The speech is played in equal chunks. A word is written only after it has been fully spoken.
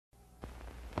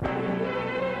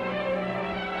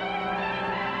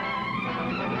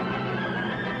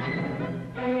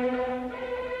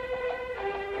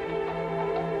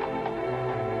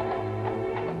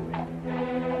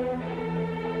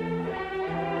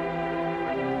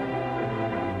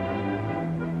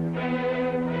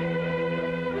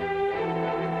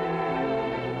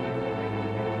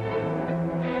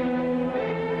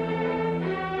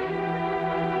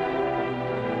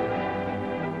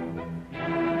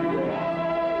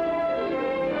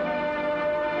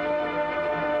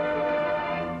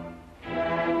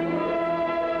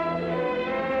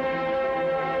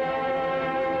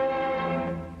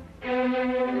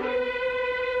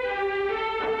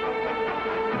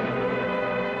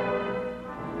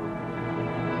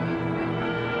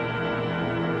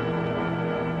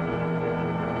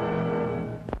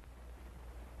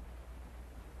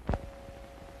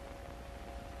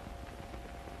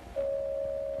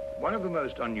One of the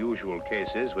most unusual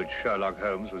cases which Sherlock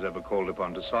Holmes was ever called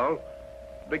upon to solve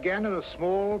began in a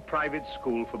small private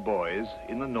school for boys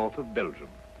in the north of Belgium.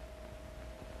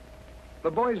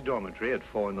 The boys' dormitory at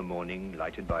 4 in the morning,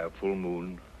 lighted by a full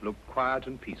moon, looked quiet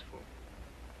and peaceful.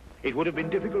 It would have been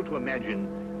difficult to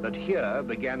imagine that here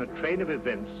began a train of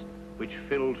events which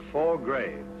filled 4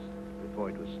 graves before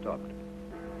it was stopped.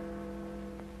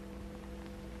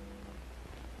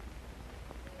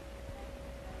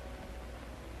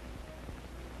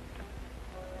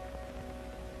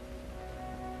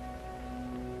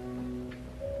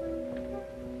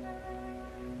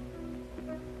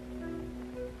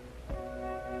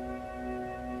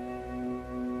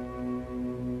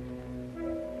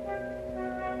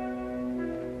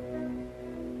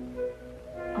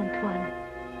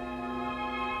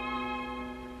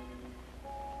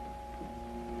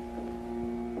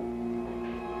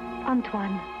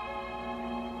 Antoine.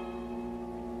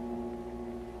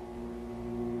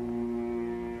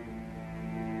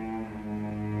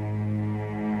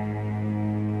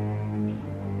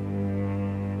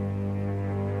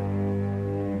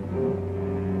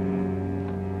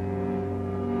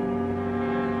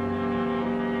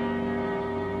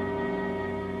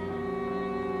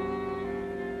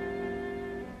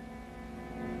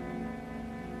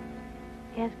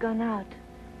 He has gone out.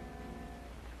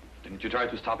 Didn't you try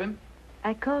to stop him?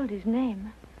 I called his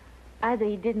name. Either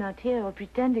he did not hear or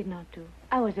pretended not to.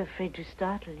 I was afraid to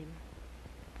startle him.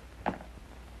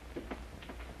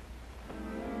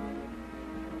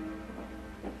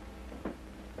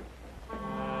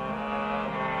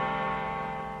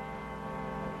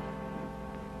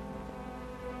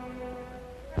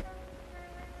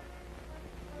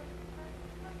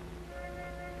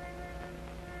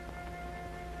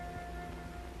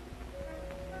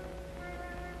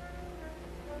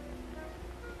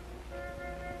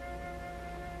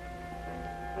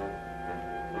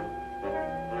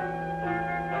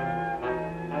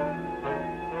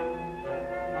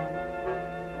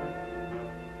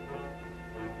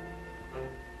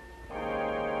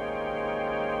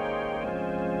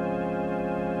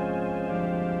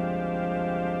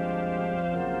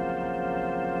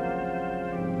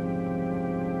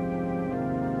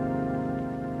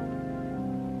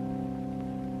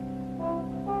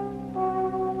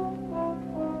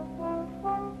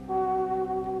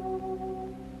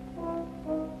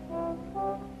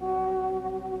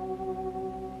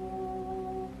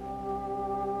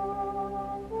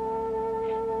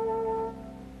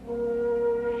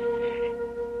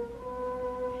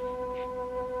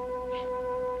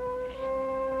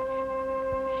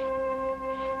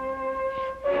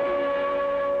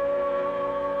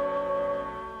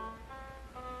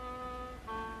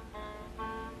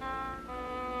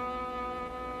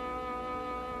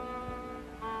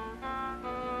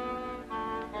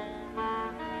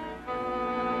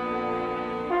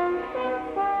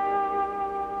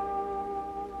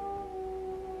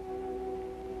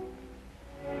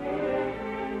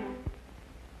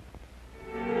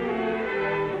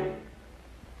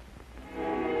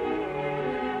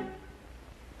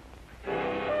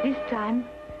 This time,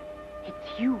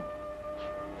 it's you.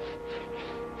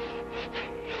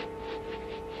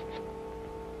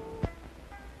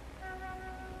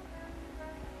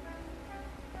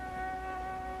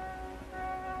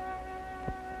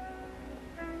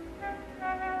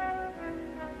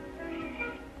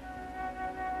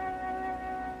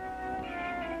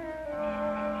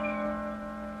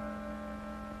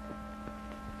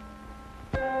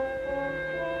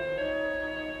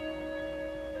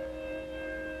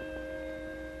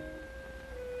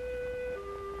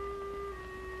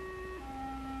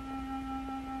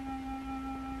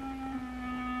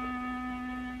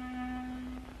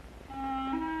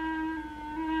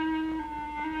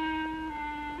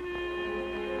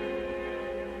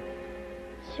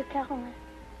 Monsieur Caron.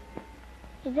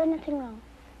 Is there nothing wrong?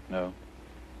 No.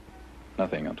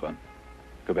 Nothing, Antoine.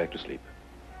 Go back to sleep.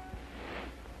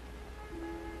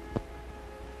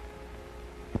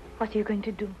 What are you going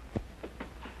to do?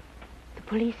 The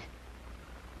police?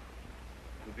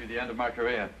 It will be the end of my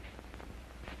career.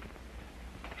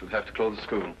 We'll have to close the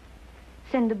school.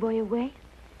 Send the boy away?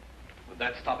 Would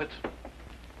that stop it?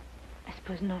 I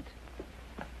suppose not.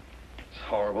 It's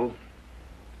horrible.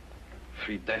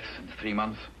 3 deaths in 3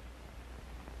 months.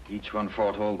 Each one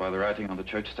foretold by the writing on the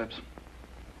church steps.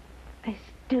 I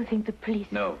still think the police...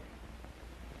 No.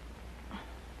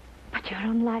 But your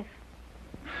own life.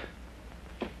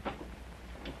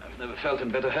 I've never felt in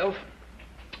better health.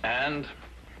 And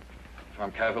if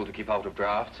I'm careful to keep out of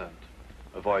drafts and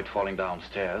avoid falling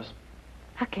downstairs.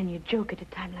 How can you joke at a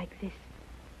time like this?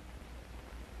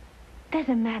 There's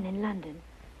a man in London.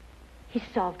 He's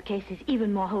solved cases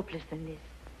even more hopeless than this.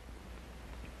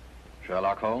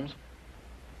 Sherlock Holmes?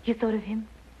 You thought of him?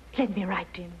 Let me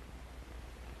write to him.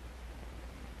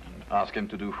 And ask him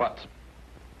to do what?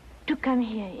 To come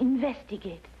here,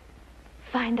 investigate.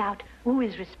 Find out who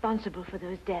is responsible for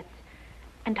those deaths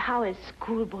and how a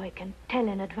schoolboy can tell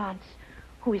in advance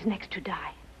who is next to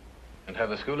die. And have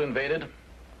the school invaded?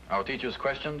 Our teachers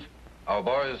questioned? Our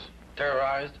boys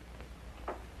terrorized?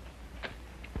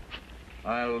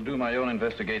 I'll do my own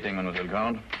investigating, Mademoiselle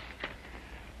Grande.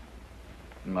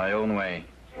 In my own way.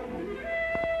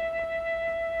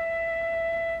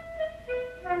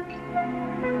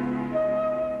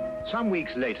 Some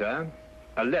weeks later,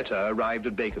 a letter arrived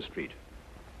at Baker Street.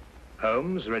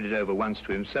 Holmes read it over once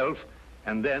to himself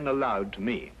and then aloud to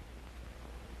me.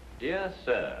 Dear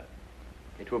sir,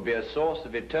 it will be a source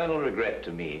of eternal regret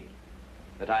to me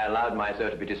that I allowed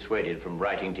myself to be dissuaded from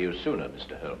writing to you sooner,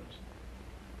 Mr. Holmes.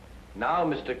 Now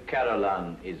Mr.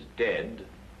 Carolan is dead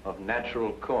of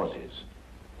natural causes,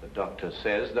 the doctor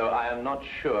says, though I am not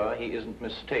sure he isn't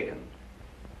mistaken.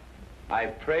 I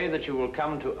pray that you will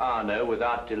come to Arno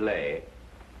without delay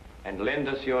and lend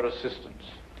us your assistance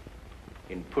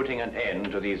in putting an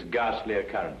end to these ghastly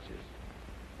occurrences.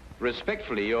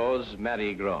 Respectfully yours,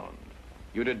 Marie Grande.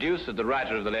 You deduce that the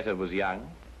writer of the letter was young?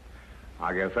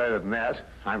 I'll go further than that.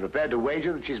 I'm prepared to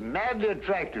wager that she's madly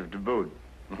attractive to boot.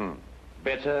 Mm-hmm.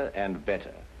 Better and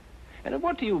better. And on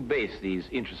what do you base these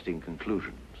interesting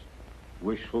conclusions?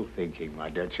 Wishful thinking, my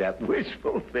dear chap.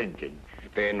 Wishful thinking.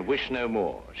 Then wish no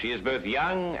more. She is both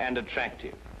young and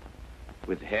attractive,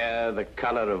 with hair the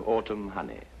color of autumn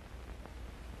honey.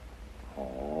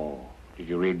 Oh, did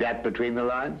you read that between the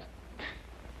lines?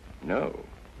 No.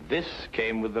 This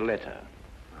came with the letter.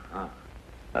 Uh-huh.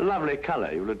 A lovely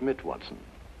color, you'll admit, Watson.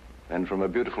 And from a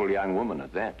beautiful young woman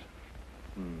at that.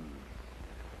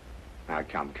 Now,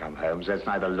 come, Holmes. That's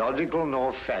neither logical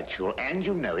nor factual, and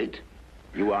you know it.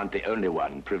 You aren't the only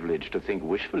one privileged to think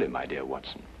wishfully, my dear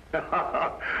Watson.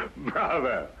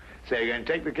 Bravo. So you're going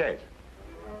to take the case?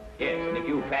 Yes, and if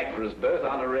you pack for us both,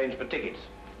 I'll arrange for tickets.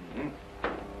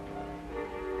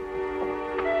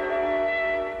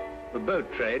 The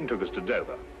boat train took us to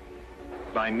Dover.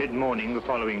 By mid-morning the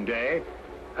following day,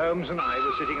 Holmes and I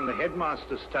were sitting in the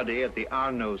headmaster's study at the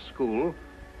Arno School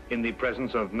in the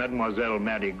presence of Mademoiselle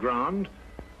Marie Grande,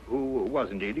 who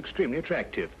was indeed extremely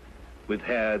attractive, with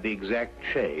hair the exact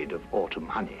shade of autumn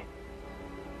honey.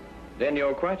 Then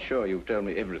you're quite sure you've told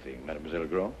me everything, Mademoiselle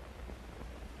Grande?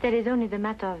 That is only the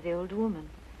matter of the old woman,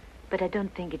 but I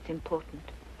don't think it's important.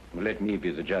 Well, let me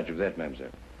be the judge of that, mademoiselle.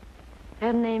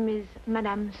 Her name is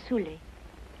Madame Soulet.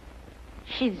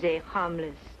 She's a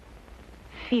harmless,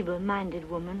 feeble-minded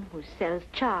woman who sells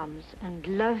charms and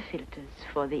love philters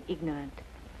for the ignorant.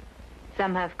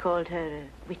 Some have called her a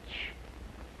witch.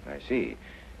 I see.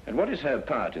 And what is her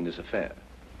part in this affair?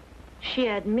 She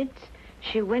admits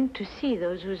she went to see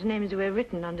those whose names were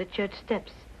written on the church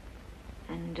steps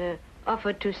and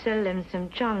offered to sell them some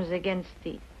charms against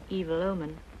the evil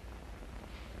omen.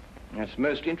 That's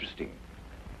most interesting.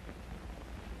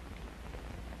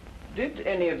 Did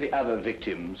any of the other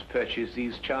victims purchase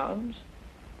these charms?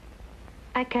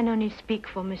 I can only speak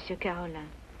for Monsieur Carolan.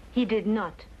 He did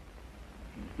not.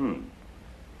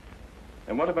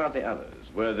 And what about the others?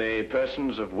 Were they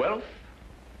persons of wealth?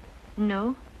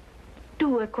 No. 2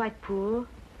 were quite poor.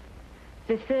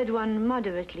 The third one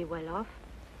moderately well off.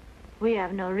 We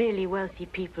have no really wealthy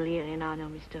people here in Arno,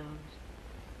 Mr. Holmes.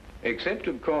 Except,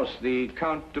 of course, the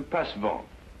Count de Passevant.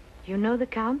 You know the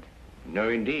Count? No,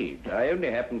 indeed. I only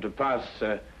happened to pass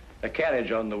a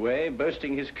carriage on the way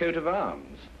boasting his coat of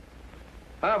arms.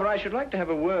 However, I should like to have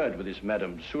a word with this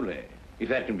Madame Soulet, if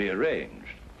that can be arranged.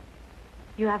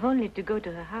 You have only to go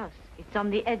to her house. It's on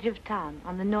the edge of town,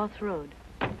 on the North Road.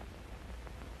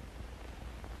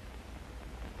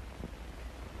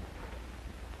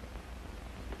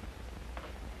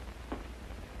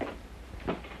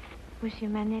 Monsieur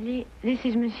Manelli, this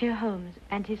is Monsieur Holmes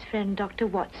and his friend Dr.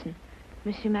 Watson.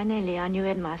 Monsieur Manelli, our new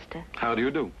headmaster. How do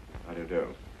you do? How do you do?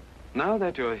 Now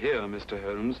that you're here, Mr.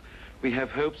 Holmes, we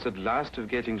have hopes at last of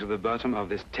getting to the bottom of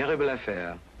this terrible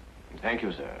affair. Thank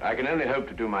you, sir. I can only hope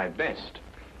to do my best.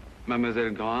 Mademoiselle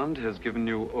Grande has given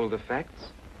you all the facts?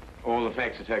 All the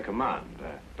facts at her command.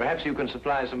 Perhaps you can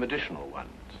supply some additional ones.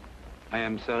 I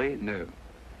am sorry, no.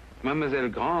 Mademoiselle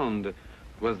Grande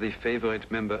was the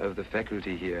favorite member of the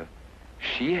faculty here.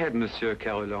 She had Monsieur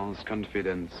Carolin's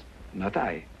confidence, not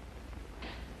I.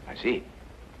 I see.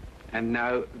 And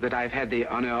now that I've had the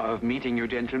honor of meeting you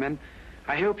gentlemen,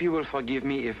 I hope you will forgive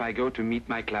me if I go to meet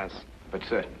my class. But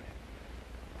certainly.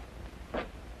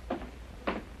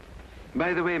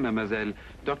 By the way, mademoiselle,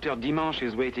 Dr. Dimanche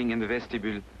is waiting in the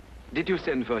vestibule. Did you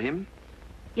send for him?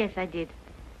 Yes, I did.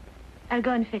 I'll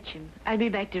go and fetch him. I'll be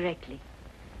back directly.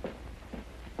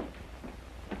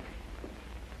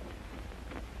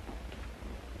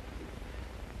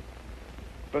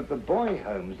 But the boy,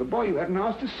 Holmes, the boy, you hadn't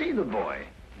asked to see the boy.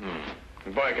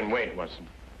 The boy can wait, Watson.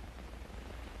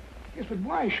 Yes, but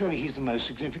why? Surely he's the most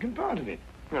significant part of it.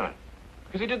 No.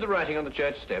 Because he did the writing on the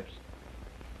church steps.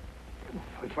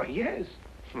 Why, yes.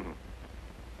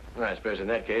 Well, I suppose in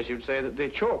that case you'd say that the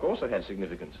chalk also had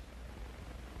significance.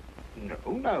 No,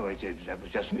 that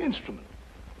was just an instrument.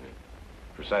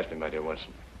 Precisely, my dear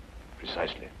Watson.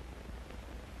 Precisely.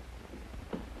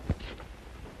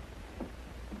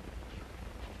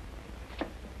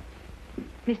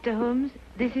 Mr. Holmes,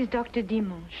 this is Dr.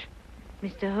 Dimanche.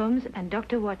 Mr. Holmes and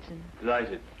Dr. Watson.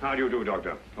 Delighted. How do you do,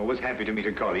 Doctor? Always happy to meet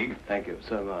a colleague. Thank you,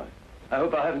 so am I. I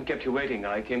hope I haven't kept you waiting.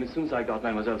 I came as soon as I got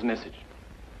Mademoiselle's message.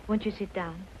 Won't you sit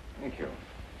down? Thank you.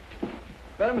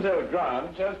 Mademoiselle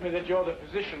Grande tells me that you're the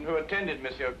physician who attended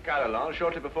Monsieur Carolan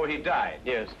shortly before he died.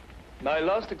 Yes. My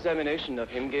last examination of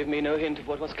him gave me no hint of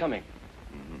what was coming.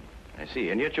 I see.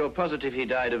 And yet you're positive he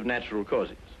died of natural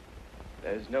causes.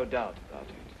 There's no doubt about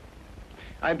it.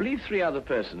 I believe 3 other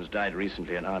persons died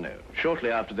recently in Arno, shortly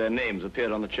after their names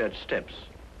appeared on the church steps.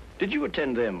 Did you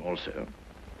attend them also?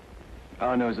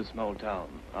 Arno is a small town.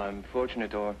 I'm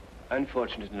fortunate or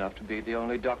unfortunate enough to be the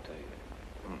only doctor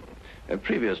here.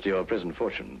 Previous to your present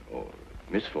fortune, or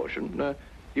misfortune,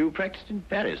 you practiced in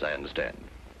Paris, I understand.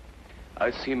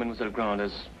 I see Mademoiselle Grande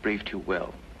has briefed you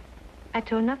well. I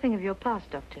told nothing of your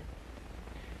past, Doctor.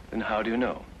 Then how do you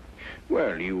know?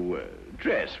 Well, you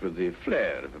dress with the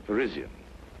flair of a Parisian.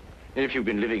 If you've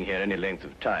been living here any length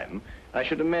of time, I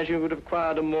should imagine you would have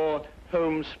acquired a more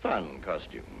homespun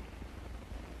costume.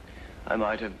 I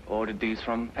might have ordered these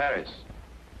from Paris.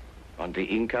 On the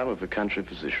income of a country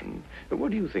physician.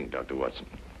 What do you think, Dr. Watson?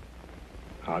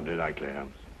 Hardly likely,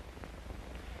 Holmes.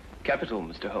 Capital,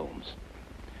 Mr. Holmes.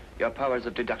 Your powers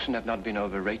of deduction have not been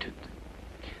overrated.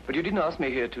 But you didn't ask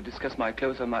me here to discuss my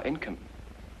clothes or my income.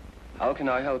 How can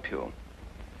I help you?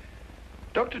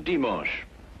 Dr. Dimanche,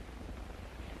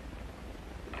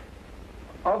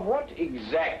 of what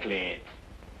exactly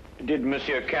did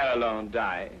Monsieur Carolan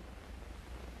die?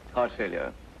 Heart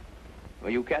failure. Were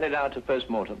you carried out a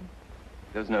post-mortem?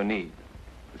 There's no need.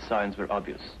 The signs were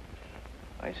obvious.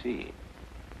 I see.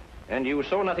 And you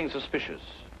saw nothing suspicious,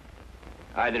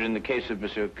 either in the case of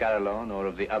Monsieur Carolan or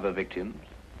of the other victims?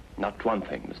 Not one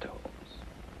thing, Mr. Holmes.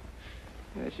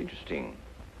 That's interesting.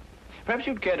 Perhaps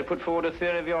you'd care to put forward a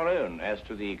theory of your own as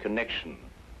to the connection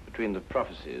between the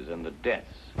prophecies and the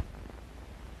deaths.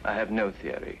 I have no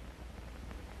theory.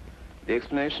 The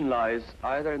explanation lies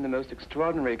either in the most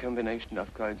extraordinary combination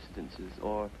of coincidences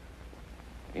or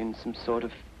in some sort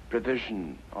of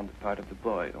prevision on the part of the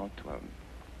boy, Anton.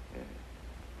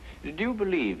 Do you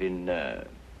believe in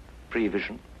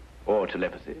prevision or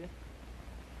telepathy?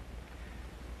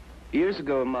 Years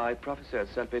ago, my professor at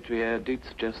Salpêtrière did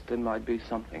suggest there might be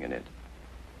something in it.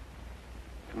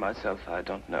 For myself, I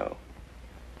don't know.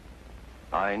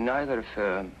 I neither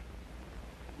affirm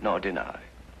nor deny.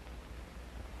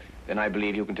 Then I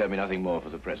believe you can tell me nothing more for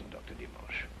the present, Dr.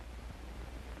 Dimanche.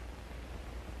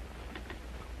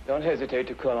 Don't hesitate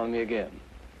to call on me again.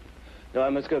 No,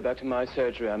 I must go back to my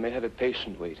surgery. I may have a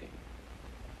patient waiting.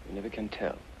 You never can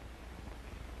tell.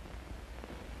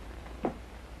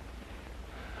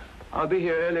 I'll be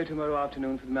here early tomorrow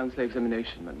afternoon for the monthly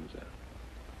examination, mademoiselle.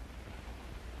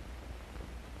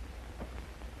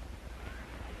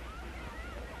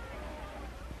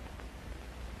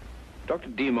 Dr.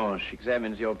 Dimanche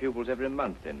examines your pupils every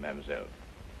month, then, mademoiselle?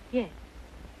 Yes.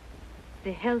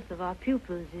 The health of our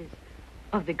pupils is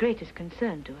of the greatest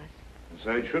concern to us.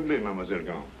 So it should be, Mademoiselle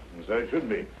Grande. So it should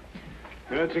be.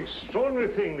 You know, it's an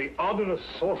extraordinary thing, the odd and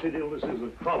assorted illnesses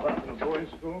that crop up in a boys'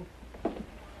 school.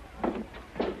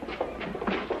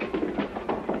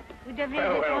 We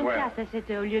Javet, en classe à cette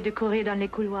heure au lieu de courir dans les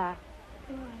couloirs.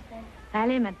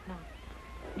 Allez maintenant.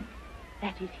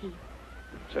 That is he.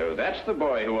 So that's the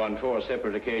boy who on 4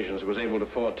 separate occasions was able to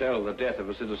foretell the death of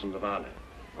a citizen of honor.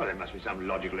 Well, there must be some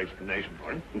logical explanation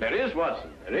for it. There is,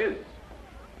 Watson, there is.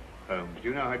 Holmes, do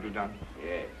you know how it was done?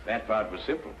 Yes, that part was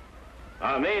simple.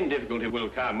 Our main difficulty will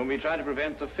come when we try to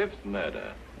prevent the 5th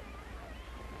murder.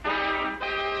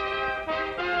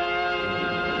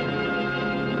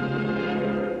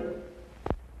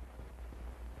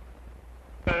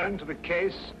 Turn to the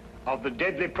case of the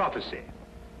deadly prophecy.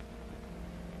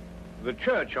 The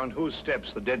church on whose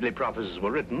steps the deadly prophecies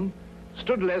were written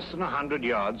stood less than 100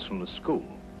 yards from the school.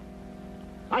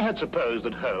 I had supposed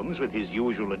that Holmes, with his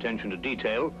usual attention to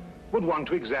detail, would want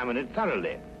to examine it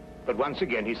thoroughly, but once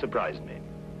again he surprised me.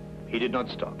 He did not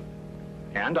stop.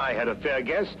 And I had a fair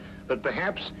guess that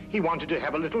perhaps he wanted to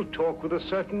have a little talk with a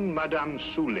certain Madame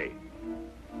Soulet.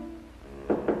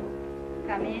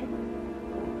 Come in.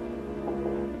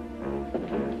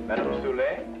 Madame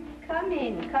Soulet? Come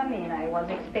in. I was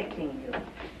expecting you.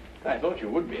 I thought you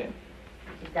would be.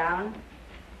 Sit down.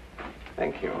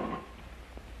 Thank you.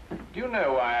 Do you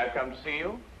know why I've come to see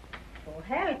you? For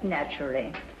help,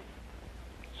 naturally.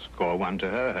 Score 1 to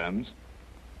her, Holmes.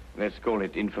 Let's call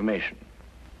it information.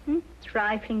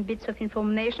 Trifling bits of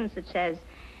information such as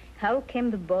how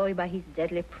came the boy by his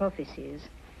deadly prophecies?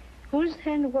 Whose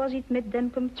hand was it made them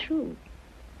come true?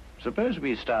 Suppose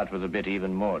we start with a bit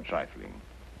even more trifling.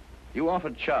 You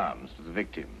offered charms to the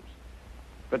victims.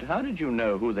 But how did you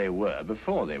know who they were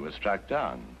before they were struck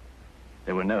down?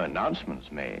 There were no announcements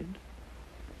made.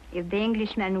 If the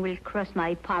Englishman will cross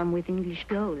my palm with English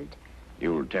gold,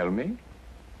 You'll tell me?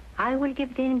 I will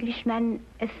give the Englishman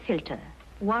a filter,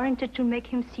 warranted to make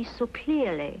him see so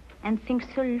clearly and think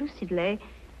so lucidly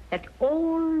that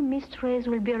all mysteries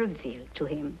will be revealed to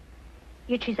him.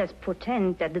 Each is as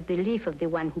potent as the belief of the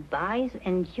one who buys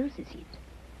and uses it.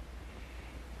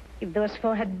 If those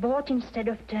 4 had bought instead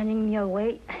of turning me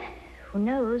away, who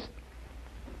knows?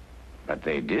 But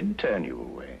they did turn you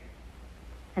away.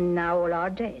 And now all are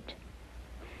dead.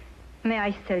 May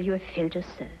I sell you a filter,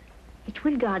 sir? It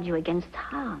will guard you against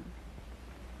harm.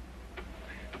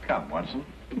 Come, Watson.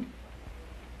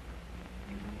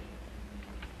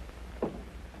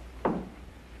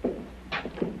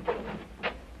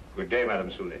 Good day,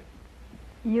 Madame Soulet.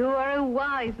 You are a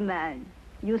wise man.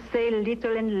 You say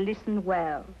little and listen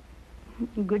well.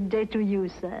 Good day to you,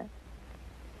 sir.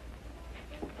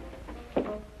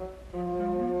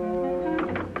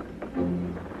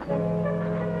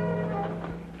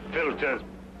 Filters,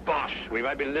 bosh. We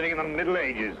might be living in the Middle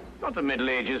Ages. Not the Middle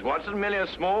Ages, Watson, merely a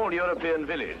small European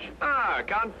village. Ah,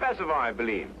 Count Fassavoy, I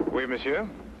believe. Oui, monsieur.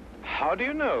 How do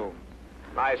you know?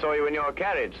 I saw you in your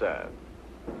carriage, sir.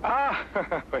 Ah,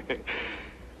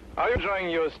 are you enjoying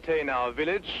your stay in our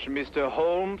village, Mr.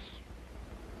 Holmes?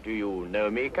 Do you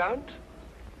know me, Count?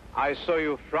 I saw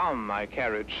you from my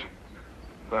carriage.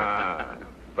 Ah,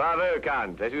 bravo,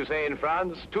 Count. As you say in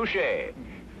France, touché.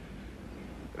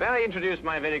 May I introduce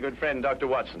my very good friend, Dr.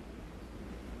 Watson?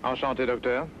 Enchanté,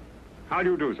 docteur. How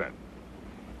do you do, sir?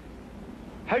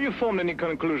 Have you formed any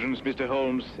conclusions, Mr.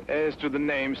 Holmes, as to the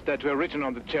names that were written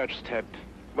on the church step?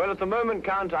 Well, at the moment,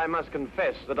 Count, I must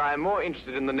confess that I am more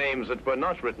interested in the names that were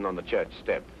not written on the church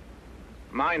step.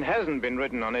 Mine hasn't been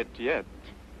written on it yet.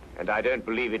 And I don't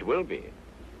believe it will be.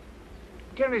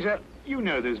 Tell me, sir, you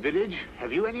know this village.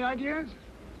 Have you any ideas?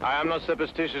 I am not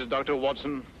superstitious, Dr.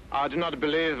 Watson. I do not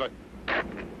believe that...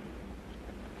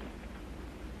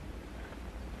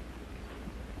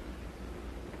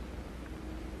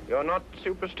 You're not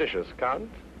superstitious, Count?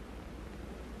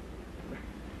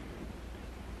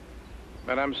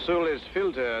 Madame Soulet's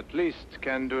filter, at least,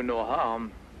 can do no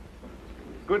harm.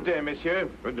 Good day, monsieur.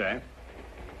 Good day.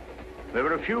 There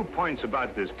were a few points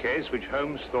about this case which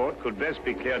Holmes thought could best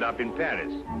be cleared up in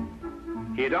Paris.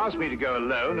 He had asked me to go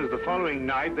alone as the following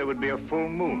night there would be a full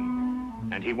moon,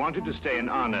 and he wanted to stay in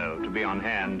Arno to be on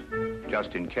hand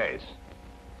just in case.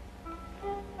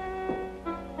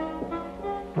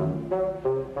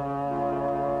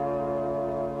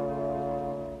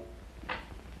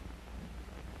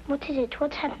 What is it?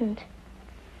 What's happened?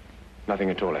 Nothing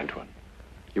at all, Antoine.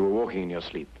 You were walking in your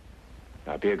sleep.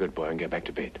 Now, be a good boy and get back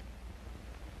to bed.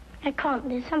 I can't.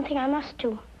 There's something I must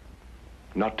do.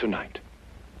 Not tonight.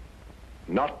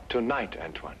 Not tonight,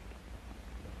 Antoine.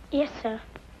 Yes, sir.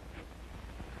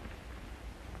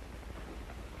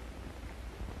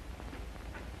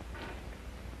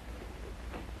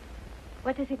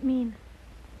 What does it mean?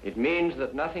 It means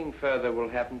that nothing further will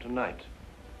happen tonight.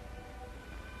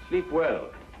 Sleep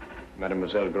well,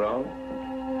 Mademoiselle Grand.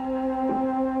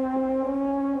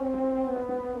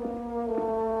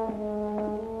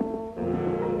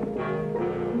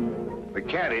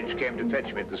 Gage came to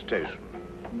fetch me at the station.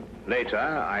 Later,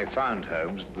 I found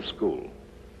Holmes at the school.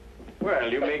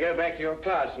 Well, you may go back to your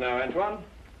class now, Antoine.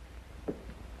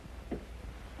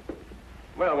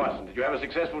 Well, Watson, did you have a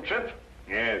successful trip?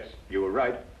 Yes, you were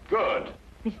right. Good.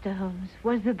 Mr. Holmes,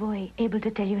 was the boy able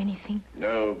to tell you anything?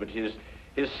 No, but his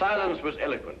silence was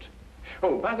eloquent.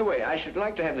 Oh, by the way, I should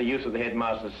like to have the use of the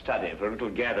headmaster's study for a little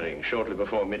gathering shortly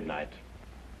before midnight.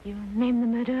 You name the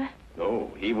murderer?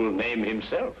 No, he will name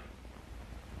himself.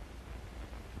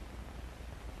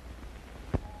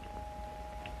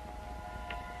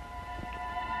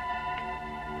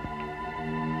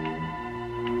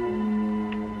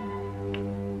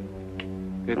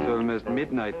 It's almost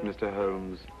midnight, Mr.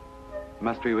 Holmes.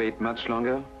 Must we wait much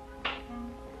longer?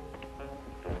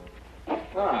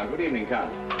 Ah, good evening,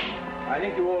 Count. I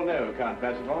think you all know Count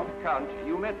Passavant. Count,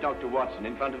 you met Dr. Watson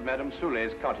in front of Madame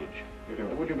Soulet's cottage.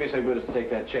 Would you be so good as to take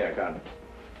that chair, Count?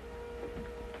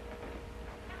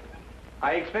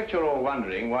 I expect you're all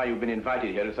wondering why you've been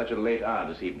invited here at such a late hour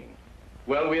this evening.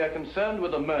 Well, we are concerned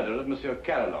with the murder of Monsieur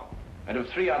Carolon and of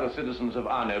 3 other citizens of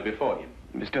Arno before him.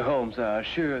 Mr. Holmes,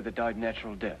 sure they died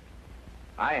natural death.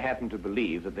 I happen to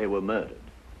believe that they were murdered.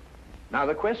 Now,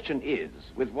 the question is,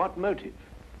 with what motive?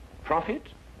 Profit?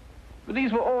 But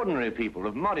these were ordinary people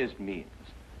of modest means.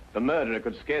 The murderer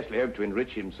could scarcely hope to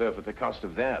enrich himself at the cost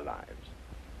of their lives.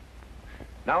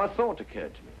 Now, a thought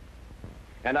occurred to me,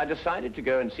 and I decided to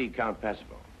go and see Count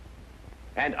Passavant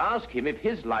and ask him if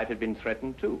his life had been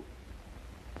threatened too.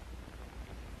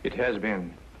 It has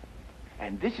been.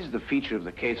 And this is the feature of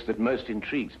the case that most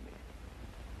intrigues me.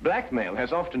 Blackmail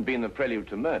has often been the prelude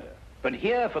to murder, but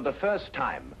here, for the first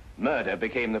time, murder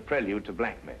became the prelude to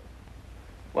blackmail.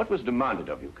 What was demanded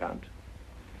of you, Count?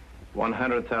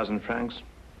 100,000 francs.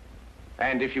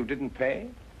 And if you didn't pay?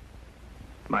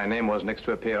 My name was next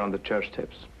to appear on the church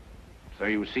steps. So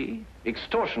you see,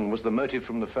 extortion was the motive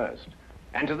from the first.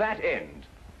 And to that end,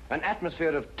 an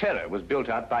atmosphere of terror was built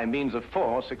up by means of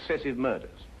 4 successive murders.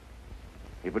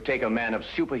 It would take a man of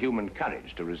superhuman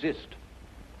courage to resist.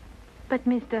 But,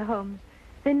 Mr. Holmes,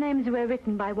 the names were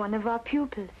written by one of our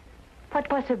pupils. What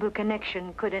possible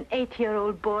connection could an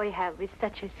 8-year-old boy have with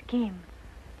such a scheme?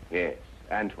 Yes,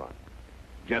 Antoine.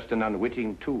 Just an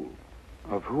unwitting tool.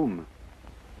 Of whom?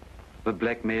 The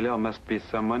blackmailer must be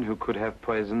someone who could have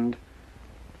poisoned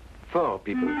 4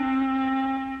 people.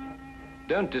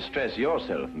 Don't distress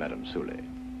yourself, Madame Soulet.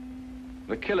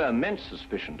 The killer meant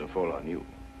suspicion to fall on you.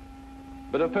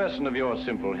 But a person of your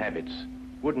simple habits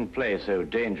wouldn't play so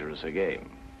dangerous a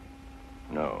game.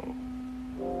 No.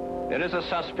 There is a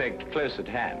suspect close at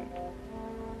hand,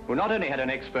 who not only had an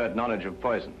expert knowledge of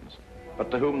poisons,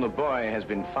 but to whom the boy has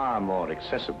been far more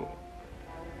accessible.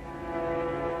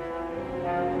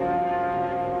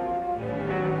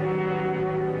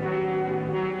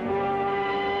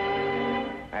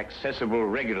 Accessible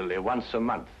regularly once a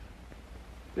month.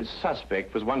 This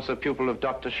suspect was once a pupil of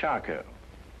Dr. Charcot,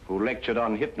 who lectured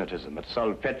on hypnotism at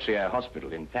Salpêtrière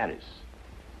Hospital in Paris.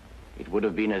 It would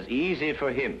have been as easy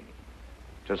for him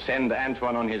to send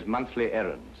Antoine on his monthly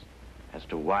errands as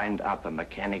to wind up a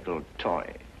mechanical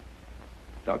toy.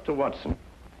 Dr. Watson.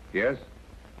 Yes?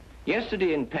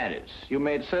 Yesterday in Paris, you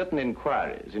made certain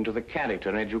inquiries into the character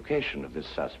and education of this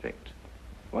suspect.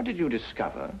 What did you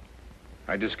discover?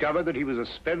 I discovered that he was a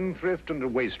spendthrift and a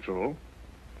wastrel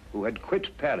who had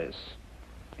quit Paris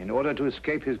in order to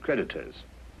escape his creditors.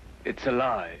 It's a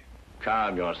lie.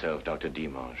 Calm yourself, Dr.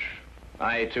 Dimanche.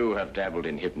 I, too, have dabbled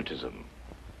in hypnotism.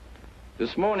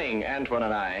 This morning, Antoine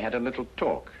and I had a little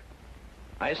talk.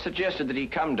 I suggested that he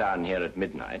come down here at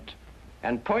midnight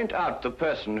and point out the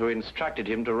person who instructed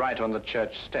him to write on the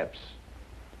church steps.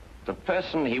 The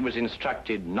person he was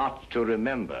instructed not to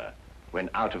remember when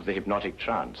out of the hypnotic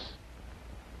trance.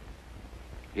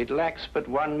 It lacks but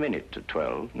 1 minute to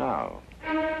 12 now.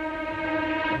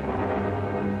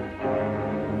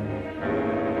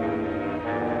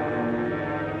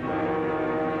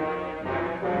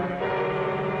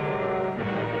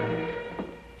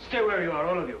 Stay where you are,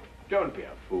 all of you. Don't be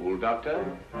a fool, Doctor.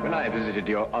 When I visited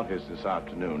your office this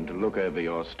afternoon to look over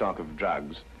your stock of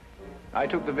drugs, I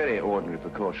took the very ordinary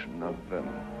precaution of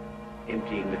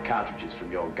emptying the cartridges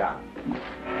from your gun.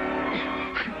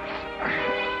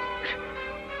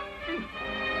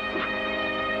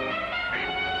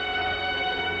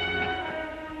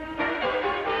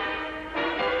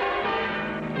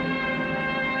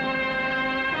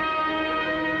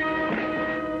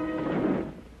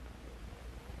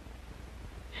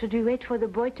 Should we wait for the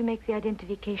boy to make the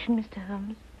identification, Mr.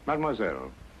 Holmes?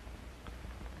 Mademoiselle,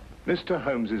 Mr.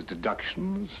 Holmes's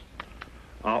deductions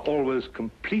are always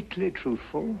completely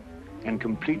truthful and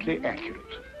completely accurate.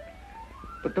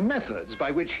 But the methods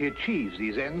by which he achieves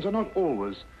these ends are not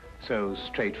always so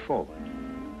straightforward.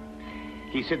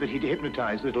 He said that he'd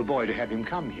hypnotized the little boy to have him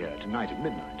come here tonight at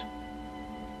midnight.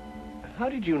 How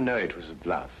did you know it was a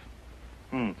bluff?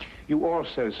 You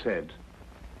also said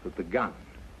that the gun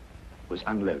was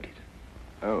unloaded.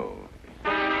 Oh,